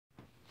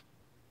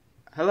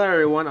Hello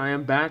everyone, I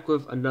am back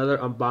with another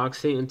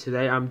unboxing, and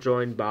today I'm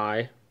joined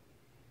by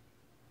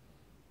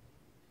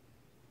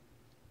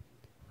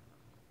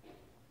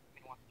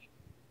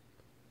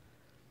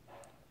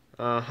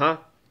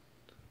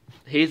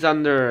he's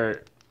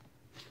under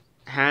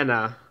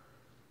Hannah.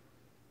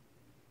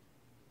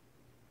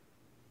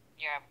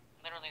 Yeah,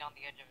 I'm literally on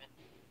the edge of it.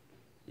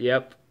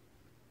 Yep.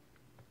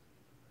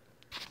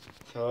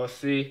 So let's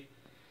see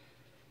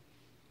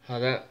how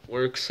that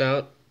works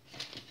out.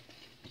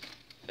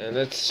 And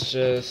let's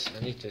just, I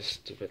need this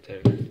stupid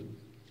thing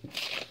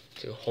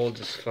to hold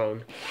this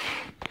phone.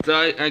 So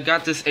I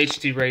got this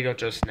HD radio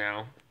just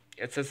now.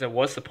 It says it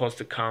was supposed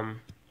to come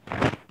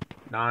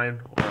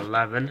 9 or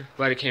 11,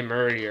 but it came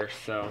earlier,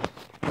 so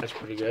that's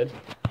pretty good.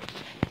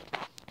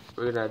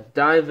 We're gonna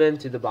dive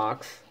into the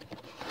box.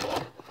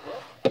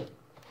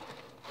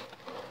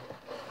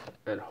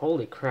 And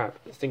holy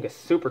crap, this thing is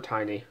super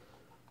tiny.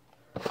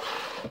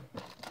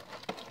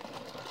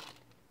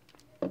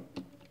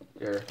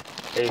 Your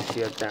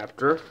AC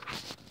adapter.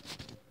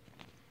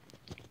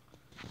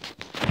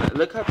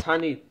 Look how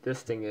tiny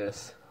this thing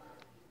is.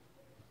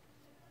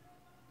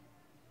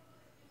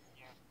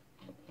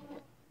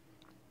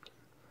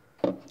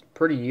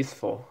 Pretty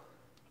useful.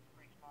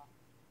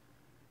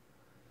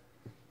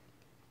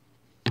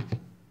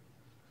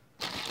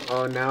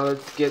 Oh, now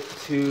let's get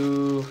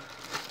to...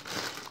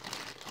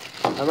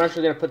 I'm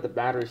actually going to put the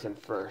batteries in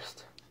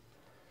first.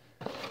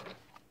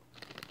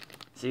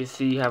 So you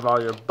see you have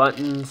all your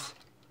buttons.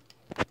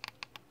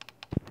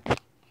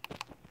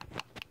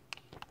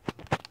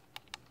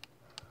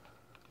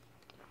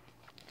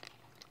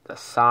 The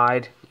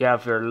side, you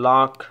have your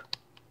lock.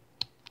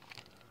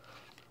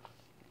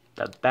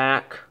 The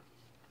back.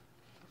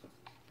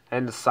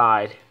 And the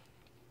side.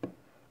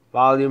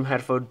 Volume,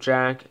 headphone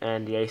jack,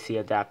 and the AC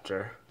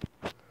adapter.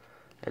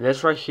 And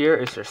this right here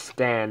is your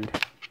stand.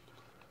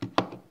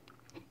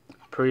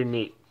 Pretty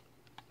neat.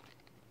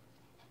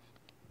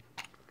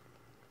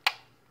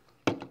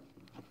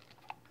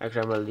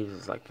 Actually, I'm going to leave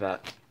this like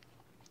that.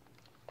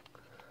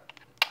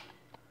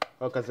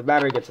 Oh, because the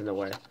battery gets in the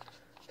way.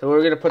 So we're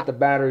going to put the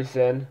batteries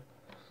in.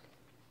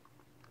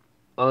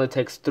 Only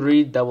takes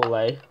 3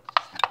 AA.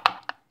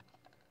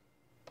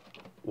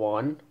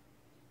 1.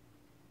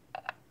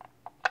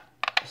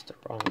 That's the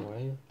wrong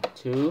way.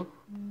 2.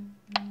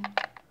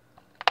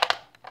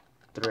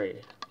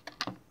 3.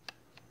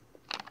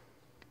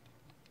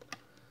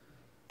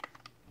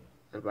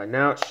 And by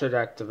now it should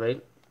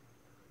activate.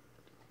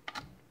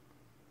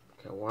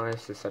 Okay, why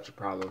is this such a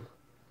problem?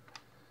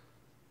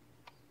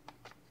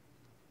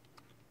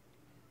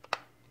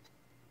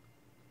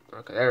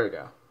 Okay, there we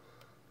go.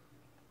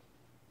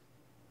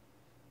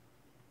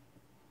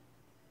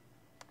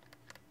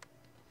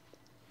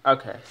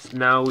 Okay, so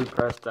now we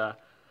press the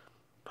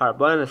power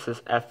button. It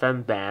says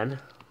FM band,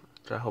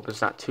 which I hope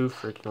it's not too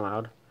freaking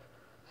loud.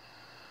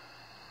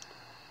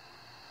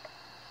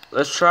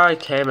 Let's try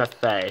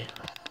KMFA.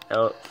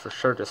 It'll for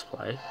sure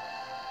display.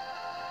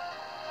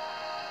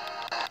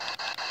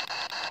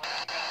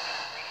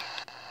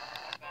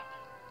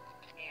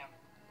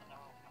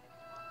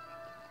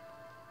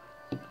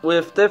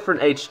 With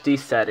different HD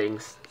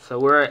settings. So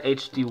we're at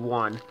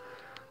HD1.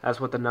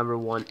 That's what the number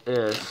 1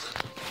 is.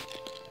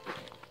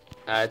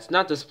 It's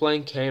not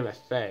displaying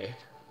KMFA.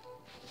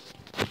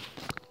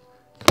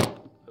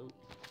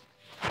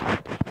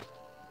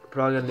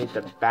 Probably gonna need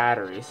the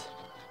batteries.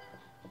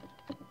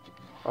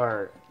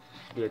 Or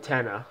the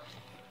antenna.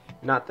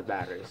 Not the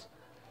batteries.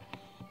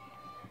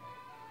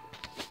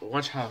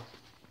 Watch how.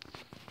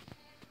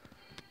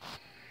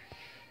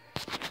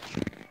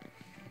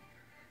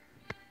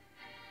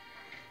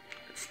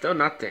 It's still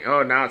nothing.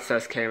 Oh, now it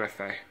says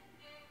KMFA.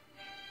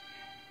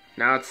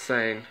 Now it's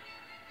saying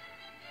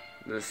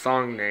the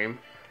song name.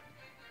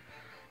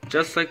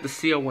 Just like the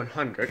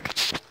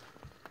CO100.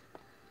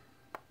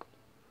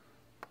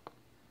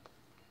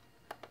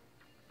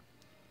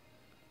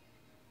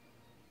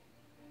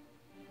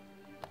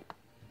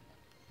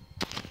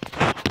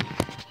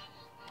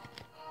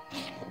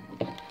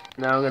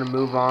 Now I'm going to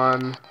move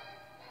on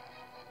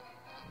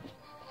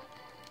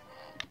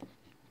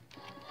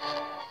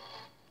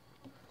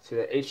to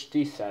the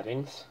HD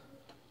settings.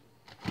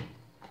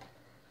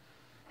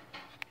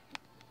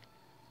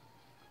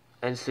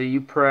 And so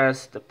you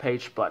press the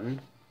page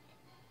button.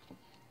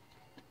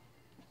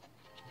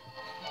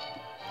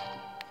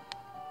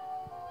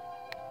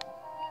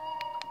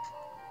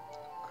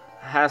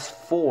 It has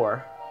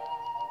 4.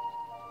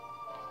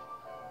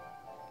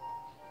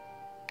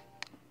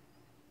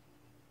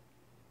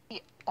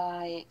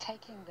 By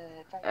taking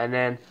And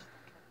then,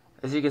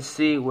 as you can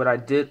see, what I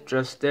did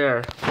just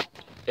there,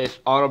 it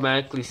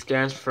automatically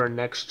scans for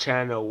next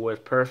channel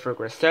with perfect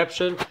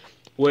reception,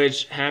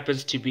 which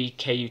happens to be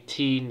KUT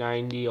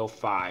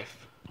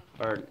 9005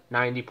 or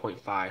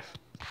 90.5.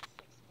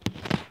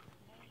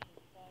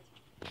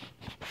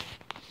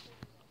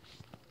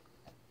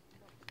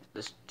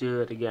 Let's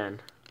do it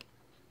again.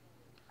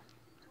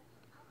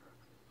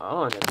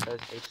 Oh, and it says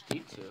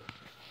HD2.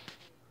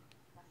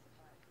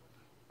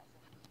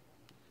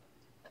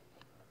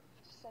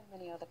 so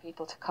many other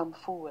people to come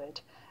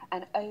forward,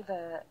 and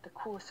over the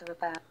course of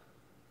about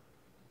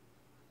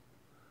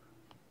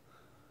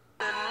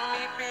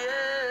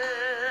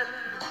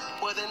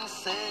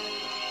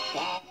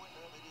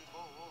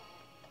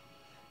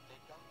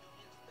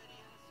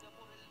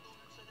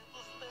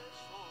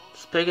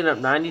it's picking up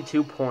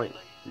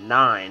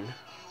 92.9,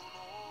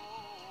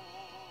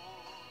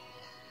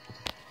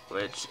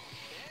 which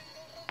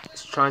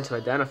is trying to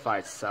identify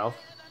itself.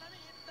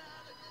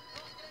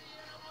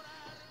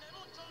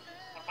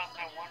 what about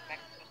that one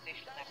Mexico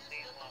station that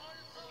plays the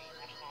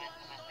national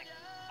anthem at like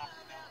top of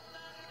the hour?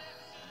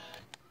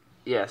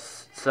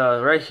 Yes,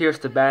 so right here's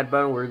the band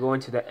button. We're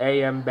going to the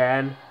AM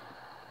band.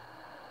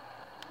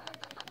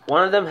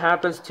 One of them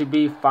happens to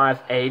be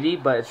 580,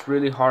 but it's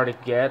really hard to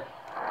get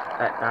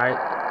at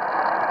night.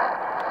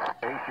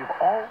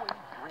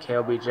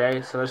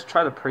 KLBJ. So let's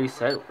try the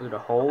preset. We're going to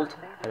hold,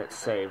 and it's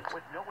saved.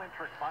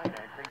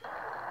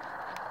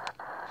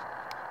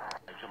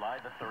 July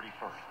the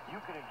 31st, you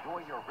can enjoy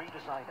your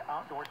redesigned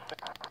outdoor space.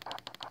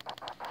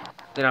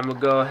 Then I'm going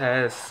to go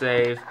ahead and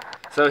save.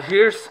 So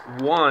here's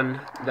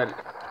one that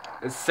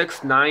is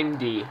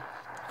 690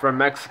 from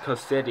Mexico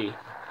City.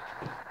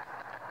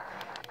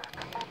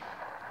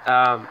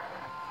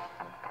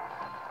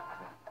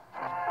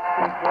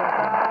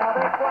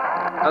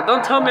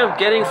 Don't tell me I'm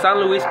getting San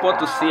Luis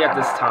Potosí at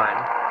this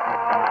time,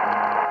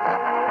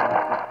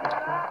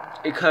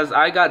 because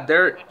I got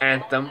their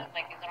anthem.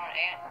 Like, is it on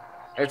AM?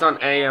 It's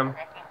on AM. Maybe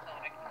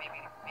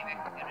I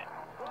can get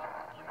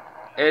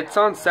it. It's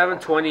on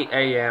 7:20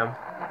 AM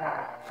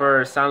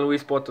for San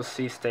Luis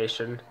Potosí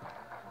station.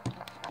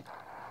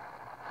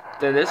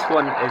 Then this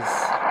one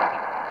is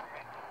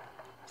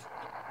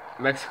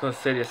Mexico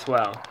City as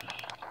well.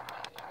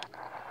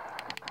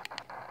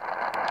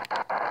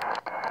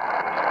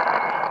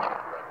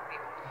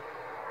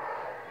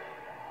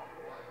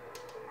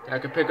 I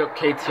can pick up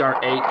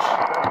KTRH.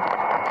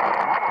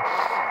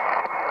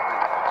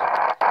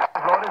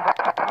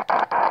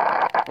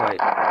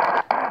 Wait.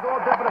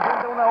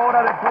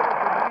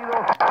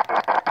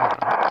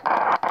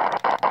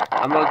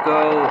 I'm gonna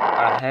go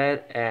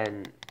ahead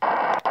and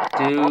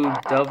do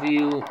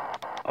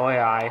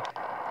WOI.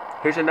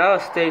 Here's another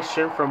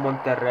station from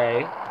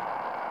Monterrey.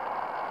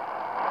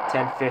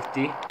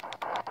 1050.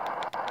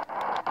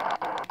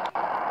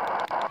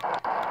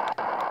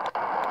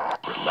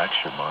 Relax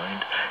your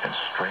mind and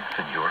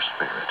strengthen your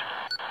spirit.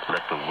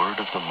 Let the word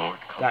of the Lord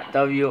come. Got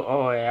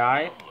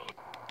WOI.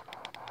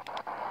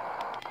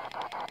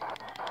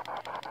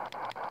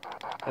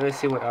 Let me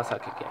see what else I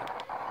could get.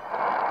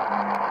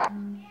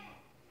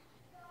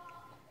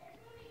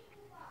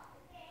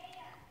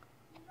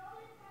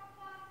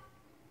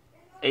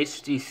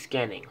 HD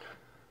scanning.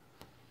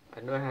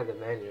 I know I had the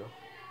menu.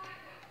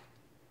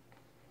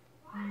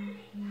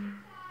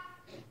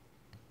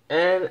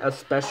 And a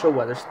special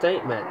weather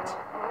statement.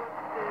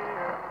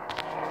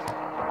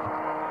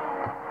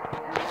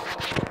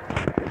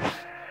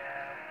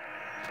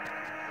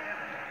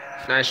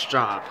 Nice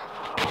job.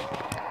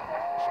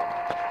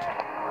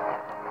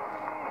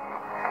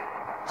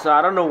 So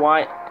I don't know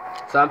why.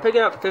 So I'm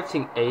picking up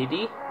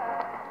 1580.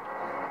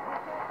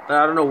 But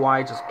I don't know why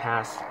it just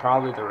passed.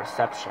 Probably the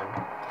reception.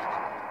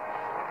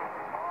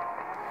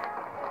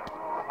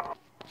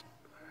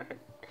 Right.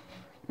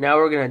 Now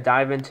we're going to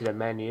dive into the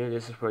menu.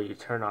 This is where you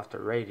turn off the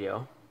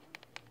radio.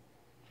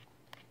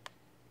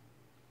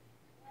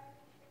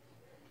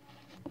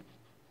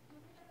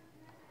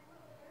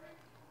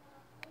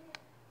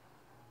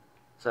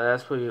 So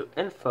that's where you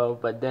info,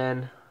 but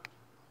then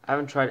I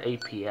haven't tried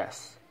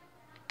APS.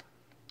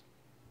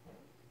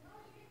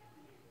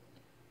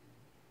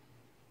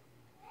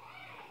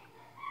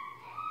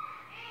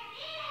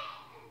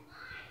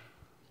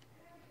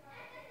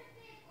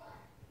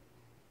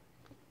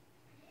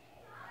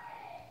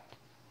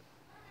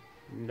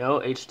 No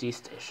HD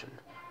station,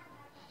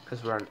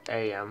 because we're on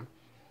AM.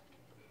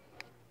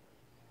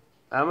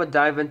 I'm going to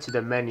dive into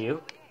the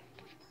menu.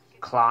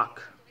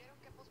 Clock.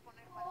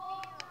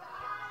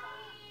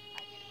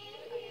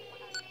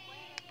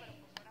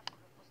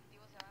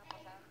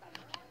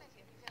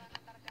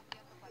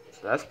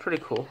 So that's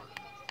pretty cool.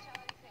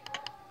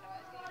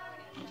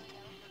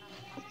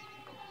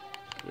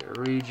 Your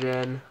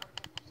region.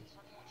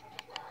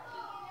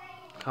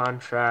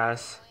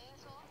 Contrast.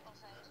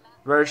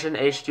 Version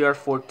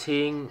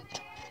HDR-14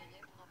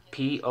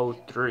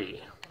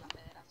 P03.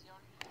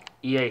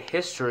 EA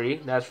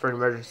history, that's for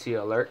emergency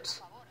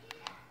alerts.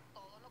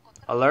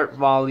 Alert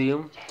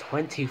volume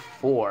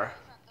 24.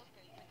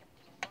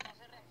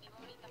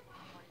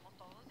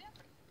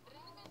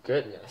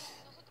 Goodness.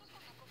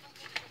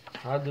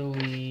 How do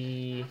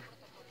we...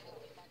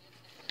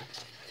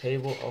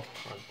 Table of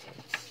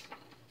contents.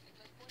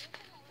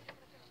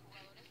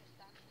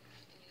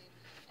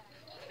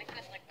 I think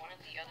that's like one of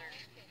the other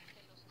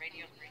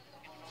radio breaks.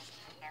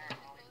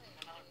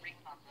 Another break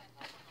content.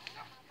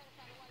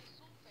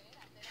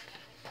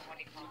 What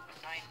do you call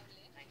it?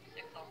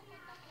 996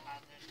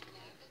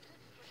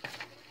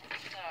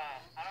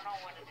 I don't know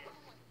what it is.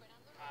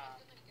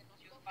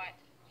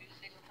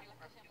 2526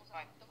 or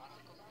 25.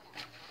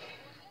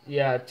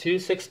 Yeah,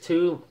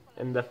 262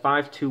 and the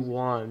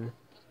 521.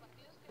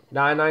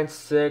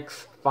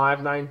 996,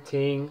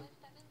 519,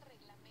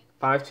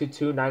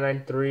 522,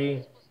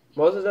 993.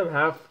 Most of them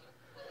have.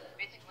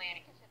 Basically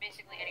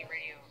any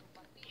Radio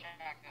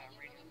Shack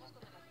radio.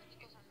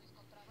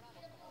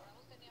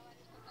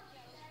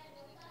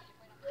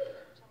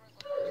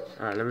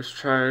 Alright, let me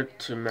try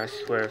to mess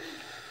with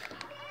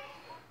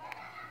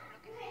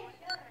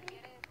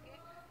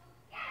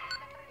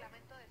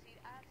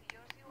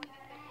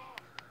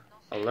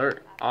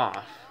alert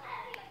off.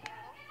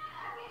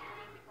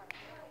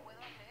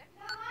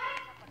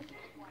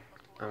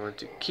 I want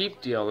to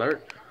keep the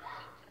alert.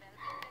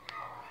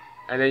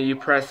 And then you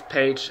press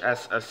page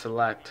as a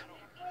select.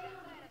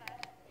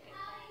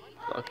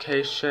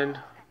 Location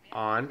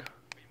on.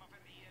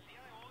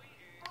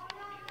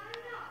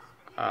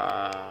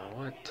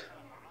 What?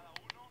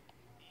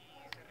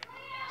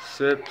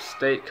 SIP,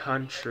 state,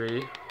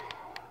 country.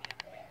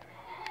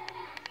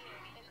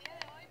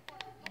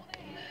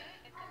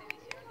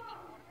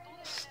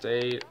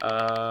 State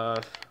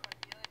of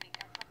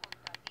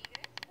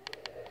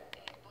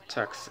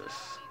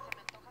Texas.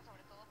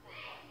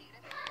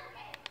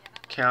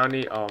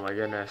 County, oh my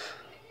goodness.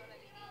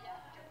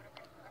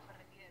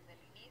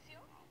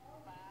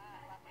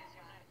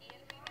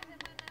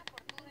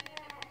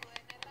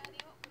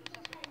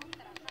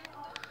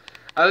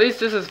 At least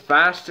this is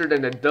faster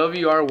than the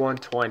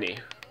WR120,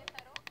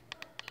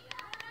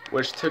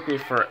 which took me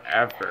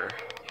forever.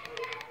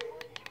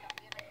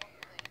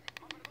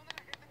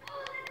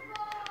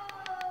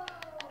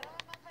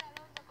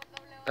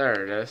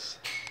 There it is.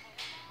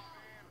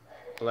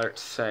 Alert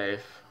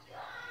safe.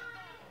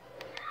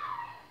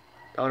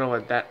 Don't know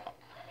what that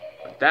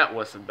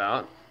was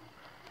about.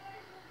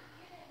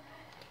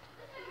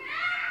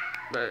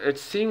 But it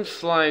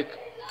seems like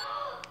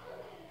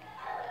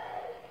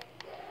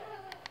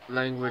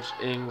language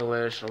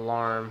English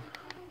alarm.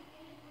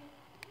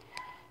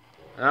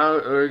 Now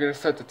we're gonna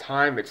set the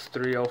time. It's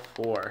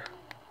 3:04.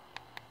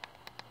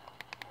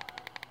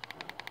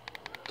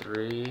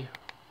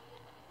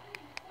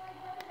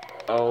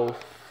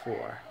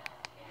 3:04.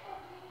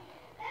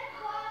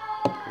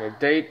 The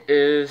date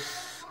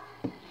is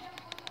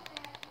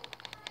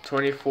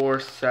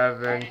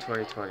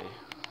 24/7/2020.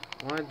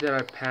 Why did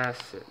I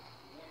pass it?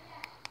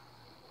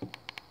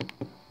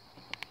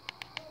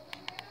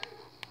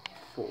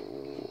 4.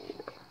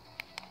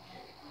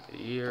 The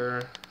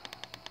year.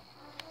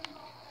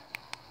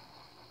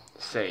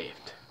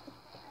 Saved.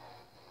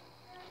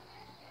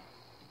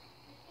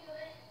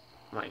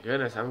 My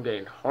goodness, I'm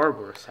getting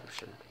horrible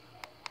reception.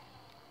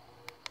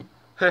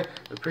 The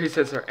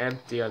presets are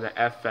empty on the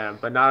FM,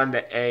 but not on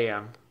the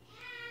AM.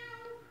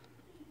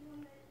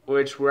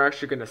 Which we're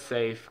actually going to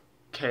save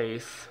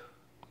case.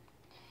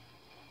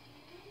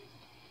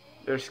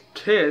 There's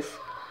KISS.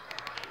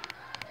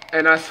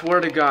 And I swear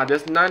to God,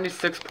 this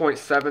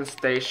 96.7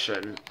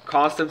 station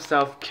calls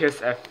themselves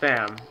KISS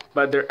FM,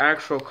 but their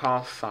actual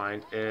call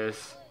sign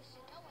is...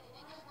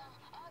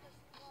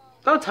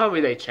 Don't tell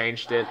me they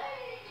changed it.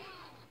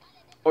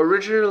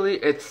 Originally,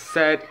 it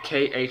said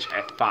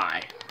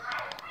KHFI.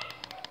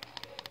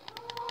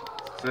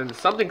 So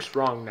something's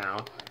wrong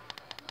now.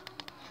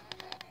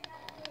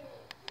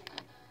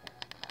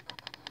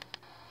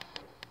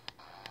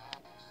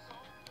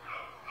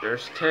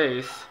 There's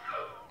case.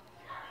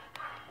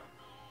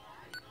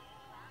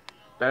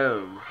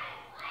 Boom.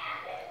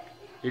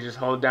 You just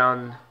hold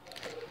down.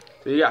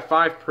 So you got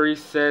 5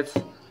 presets.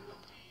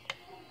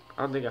 I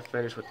don't think I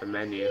finished with the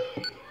menu.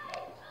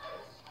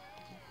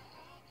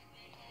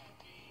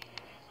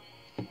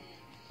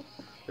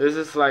 This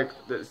is like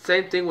the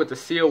same thing with the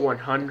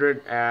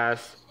CO100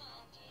 as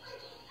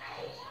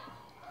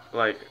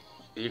like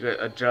you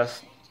could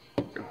adjust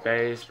your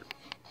bass,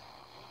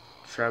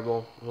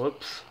 treble.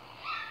 Whoops.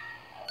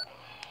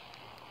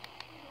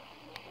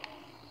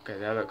 Okay,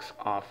 that looks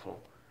awful.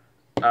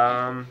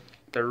 The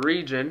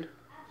region,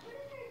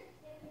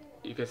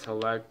 you can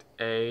select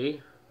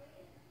A,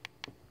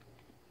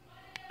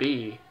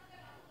 B.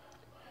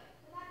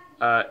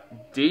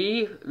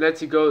 D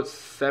lets you go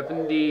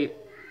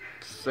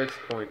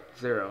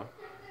 76.0.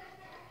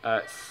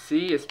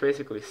 C is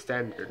basically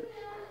standard.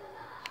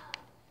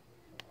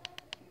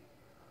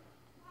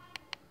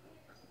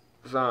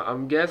 So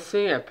I'm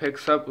guessing it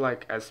picks up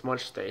like as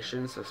much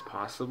stations as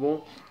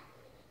possible.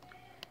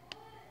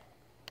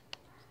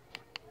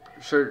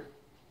 Sure,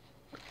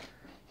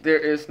 there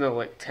is no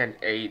like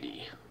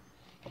 1080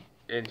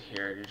 in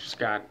here. You just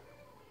got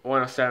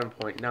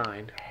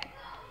 107.9.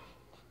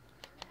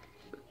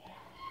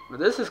 But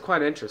this is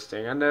quite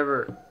interesting. I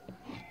never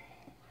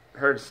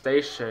heard a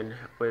station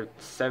with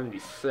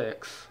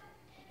 76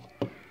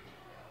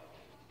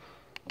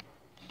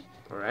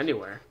 or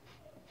anywhere.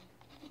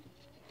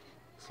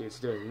 See, it's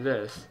doing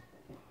this.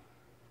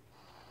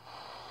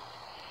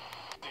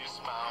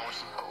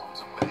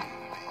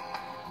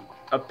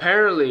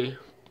 Apparently,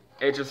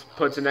 it just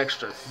puts an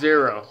extra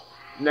 0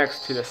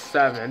 next to the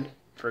 7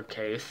 for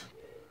case.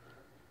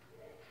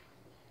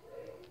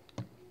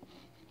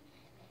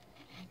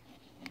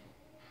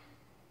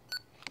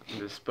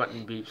 this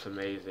button beeps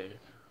amazing.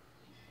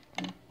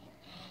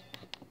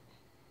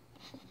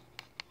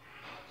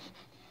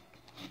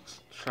 Let's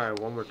try it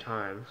one more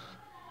time.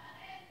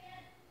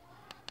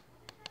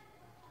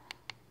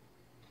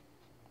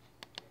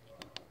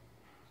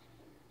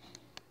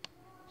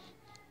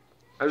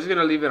 I'm just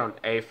gonna leave it on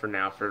A for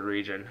now for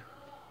region.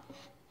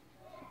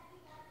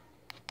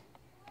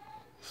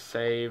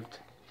 Saved.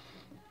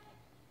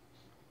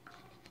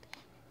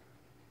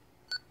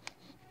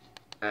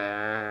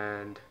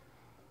 And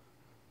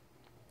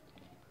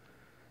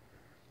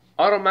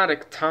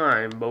automatic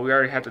time, but we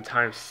already have the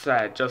time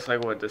set, just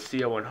like what the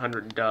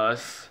CO100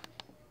 does.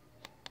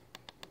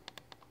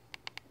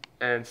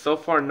 And so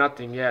far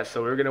nothing yet,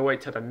 so we're gonna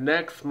wait till the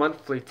next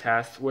monthly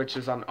test, which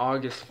is on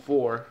August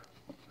 4,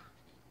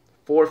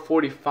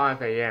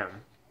 4:45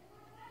 a.m.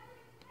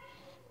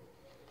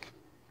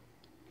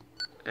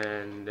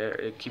 And there,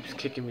 it keeps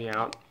kicking me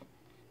out.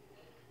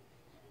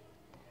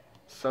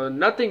 So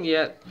nothing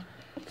yet.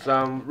 So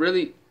I'm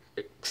really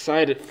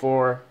excited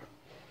for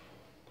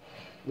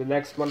the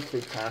next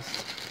monthly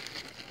test.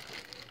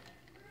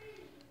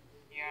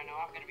 Yeah,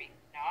 now I'm gonna be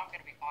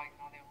following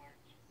all the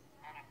alerts.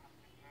 And I'm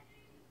coming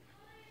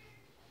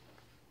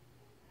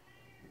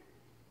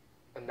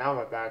through. And now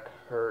my back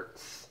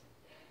hurts.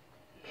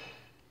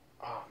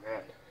 Oh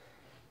man.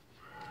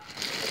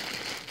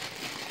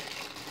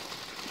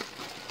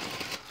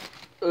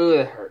 Ooh,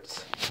 that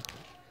hurts.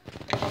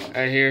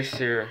 And here's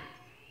your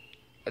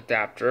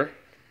adapter,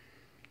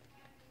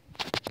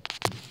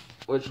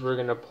 which we're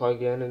gonna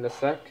plug in a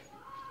sec.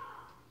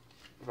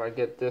 If I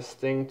get this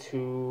thing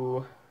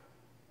to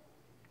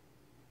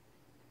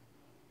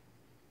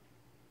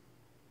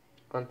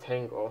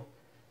untangle.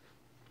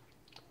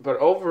 But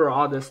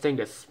overall, this thing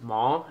is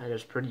small and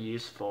it's pretty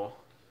useful.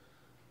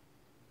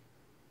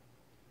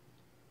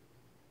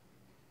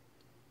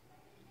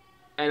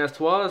 And as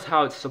well as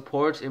how it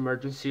supports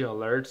emergency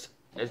alerts,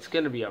 it's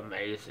gonna be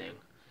amazing.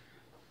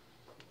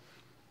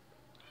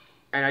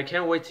 And I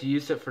can't wait to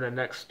use it for the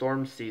next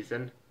storm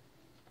season,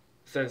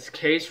 since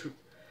case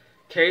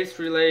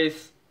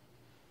relays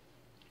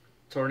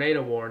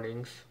tornado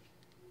warnings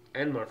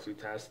and monthly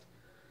test.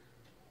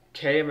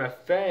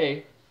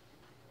 KMFA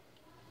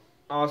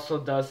also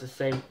does the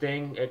same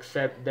thing,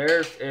 except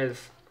theirs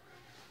is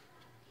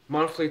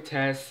monthly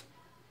test,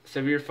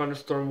 severe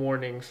thunderstorm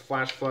warnings,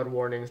 flash flood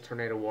warnings,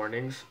 tornado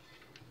warnings.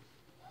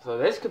 So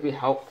this could be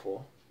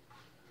helpful.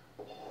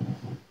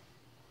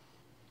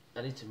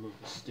 I need to move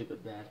this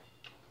stupid bed.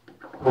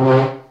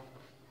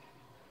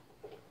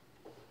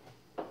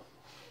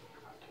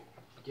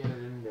 Get it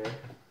in there.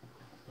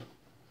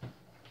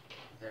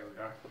 There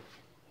we are.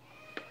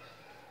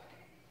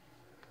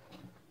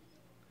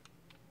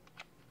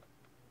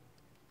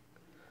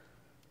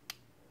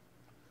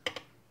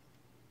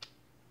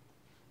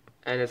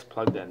 And it's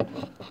plugged in.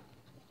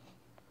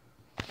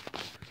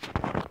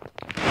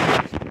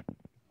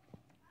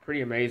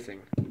 Pretty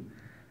amazing.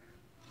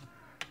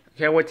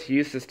 Can't wait to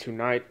use this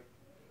tonight,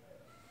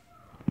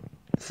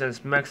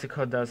 since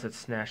Mexico does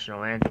its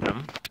national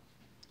anthem.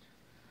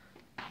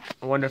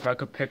 I wonder if I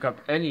could pick up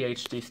any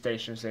HD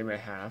stations they may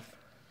have.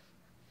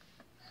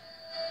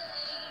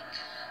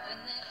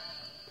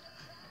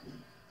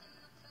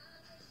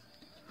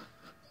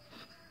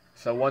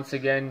 So once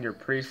again, your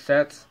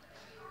presets,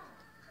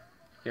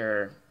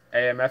 your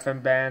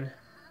AM/FM band,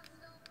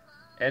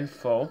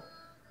 info.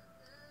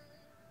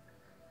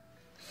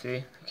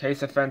 See,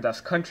 KSFN does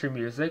country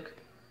music,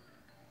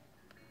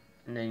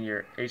 and then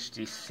your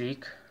HD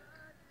Seek,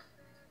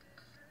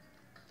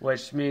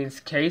 which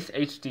means Case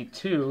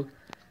HD2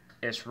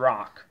 is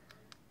rock.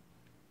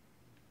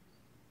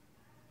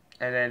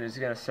 And then it's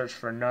gonna search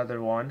for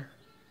another one.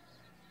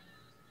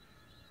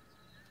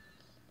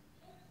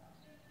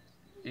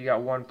 You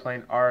got one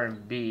playing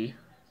R&B,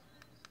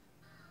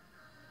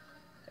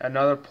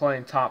 another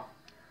playing top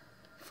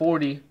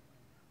 40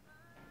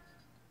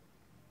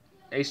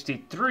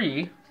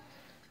 HD3,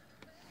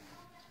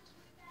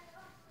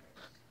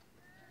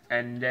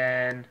 and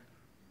then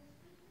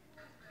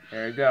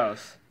there it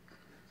goes.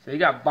 So you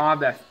got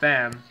Bob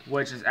FM,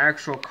 which his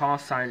actual call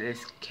sign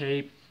is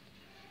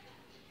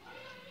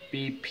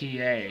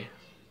KBPA,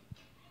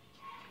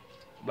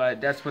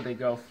 but that's what they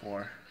go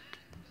for.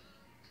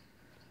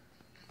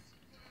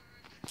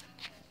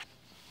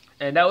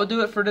 And that will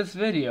do it for this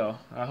video.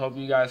 I hope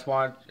you guys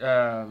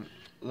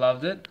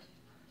loved it.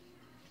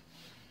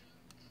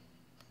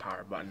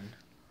 Power button.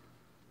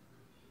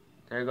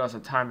 There goes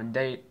the time and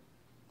date.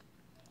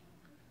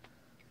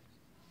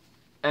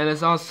 And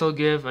let's also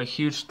give a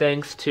huge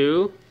thanks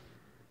to...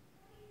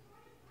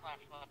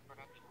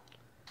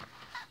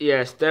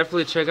 Yes,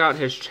 definitely check out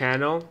his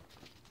channel.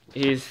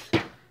 He's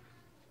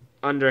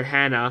under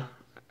Hannah,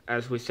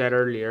 as we said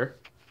earlier.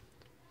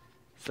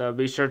 So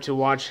be sure to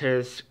watch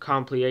his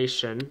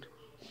compilation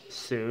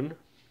soon.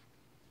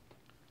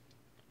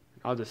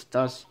 All this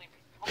dust.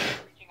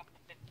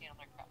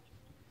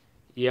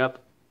 Yep.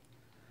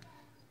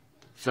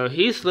 So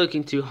he's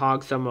looking to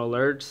hog some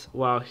alerts,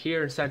 while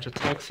here in Central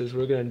Texas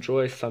we're going to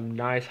enjoy some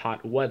nice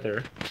hot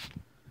weather.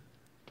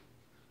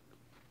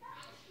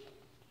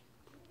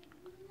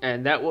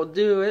 And that will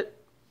do it.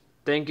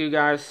 Thank you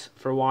guys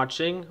for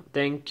watching.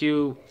 Thank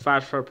you,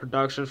 Fast Forward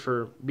Production,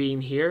 for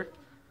being here.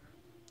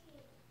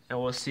 And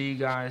we'll see you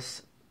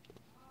guys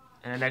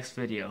in the next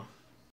video.